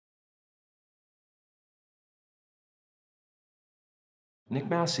Nick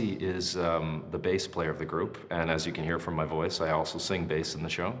Massi is the bass player of the group, and as you can hear from my voice, I also sing bass in the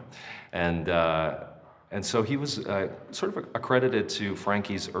show. And, uh, and so he was sort of accredited to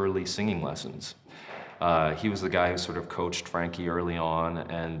Frankie's early singing lessons. He was the guy who sort of coached Frankie early on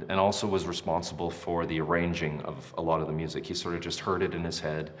and also was responsible for the arranging of a lot of the music. He sort of just heard it in his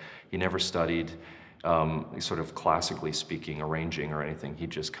head. He never studied sort of classically speaking, arranging or anything. He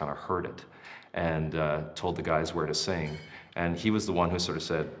just kind of heard it and told the guys where to sing. And he was the one who sort of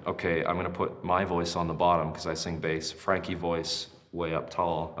said, okay, I'm gonna put my voice on the bottom because I sing bass, Frankie voice way up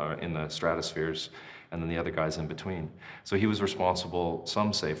tall in the stratospheres, and then the other guys in between. So he was responsible,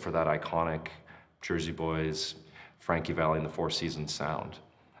 some say, for that iconic Jersey Boys, Frankie Valli and the Four Seasons sound,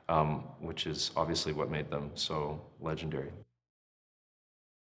 which is obviously what made them so legendary.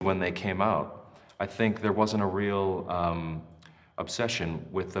 When they came out, I think there wasn't a real obsession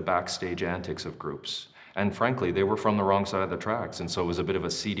with the backstage antics of groups. And frankly, they were from the wrong side of the tracks, and so it was a bit of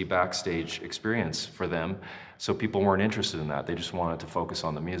a seedy backstage experience for them. So people weren't interested in that. They just wanted to focus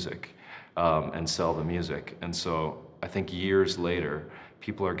on the music and sell the music. And so I think years later,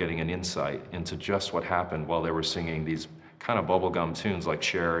 people are getting an insight into just what happened while they were singing these kind of bubblegum tunes like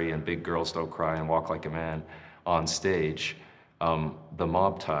Sherry and Big Girls Don't Cry and Walk Like a Man on stage. The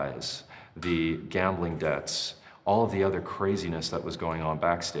mob ties, the gambling debts, all of the other craziness that was going on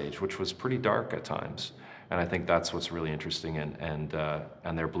backstage, which was pretty dark at times. And I think that's what's really interesting, and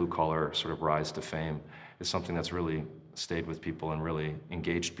their blue-collar sort of rise to fame is something that's really stayed with people and really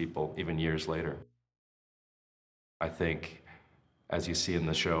engaged people even years later. I think, as you see in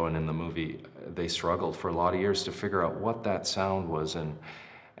the show and in the movie, they struggled for a lot of years to figure out what that sound was,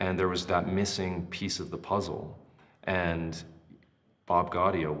 and there was that missing piece of the puzzle. And Bob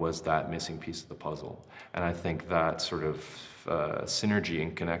Gaudio was that missing piece of the puzzle. And I think that sort of synergy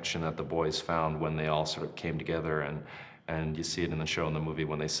and connection that the boys found when they all sort of came together, and you see it in the show and the movie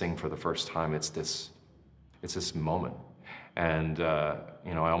when they sing for the first time, it's this moment. And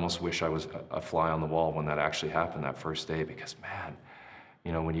you know, I almost wish I was a fly on the wall when that actually happened that first day, because man,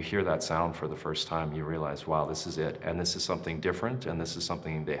 you know, when you hear that sound for the first time, you realize, wow, this is it. And this is something different, and this is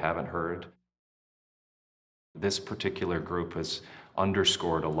something they haven't heard. This particular group has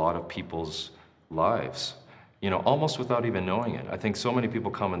underscored a lot of people's lives, you know, almost without even knowing it. I think so many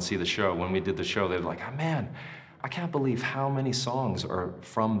people come and see the show. When we did the show, they're like, oh, man, I can't believe how many songs are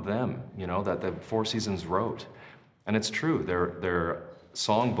from them, you know, that the Four Seasons wrote. And it's true, their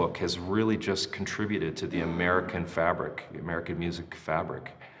songbook has really just contributed to the American fabric, the American music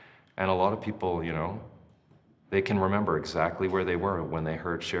fabric. And a lot of people, you know, they can remember exactly where they were when they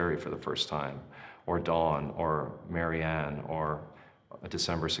heard Sherry for the first time, or Dawn, or Marianne, or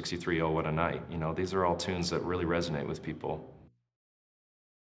December '63, Oh What a Night. You know, these are all tunes that really resonate with people.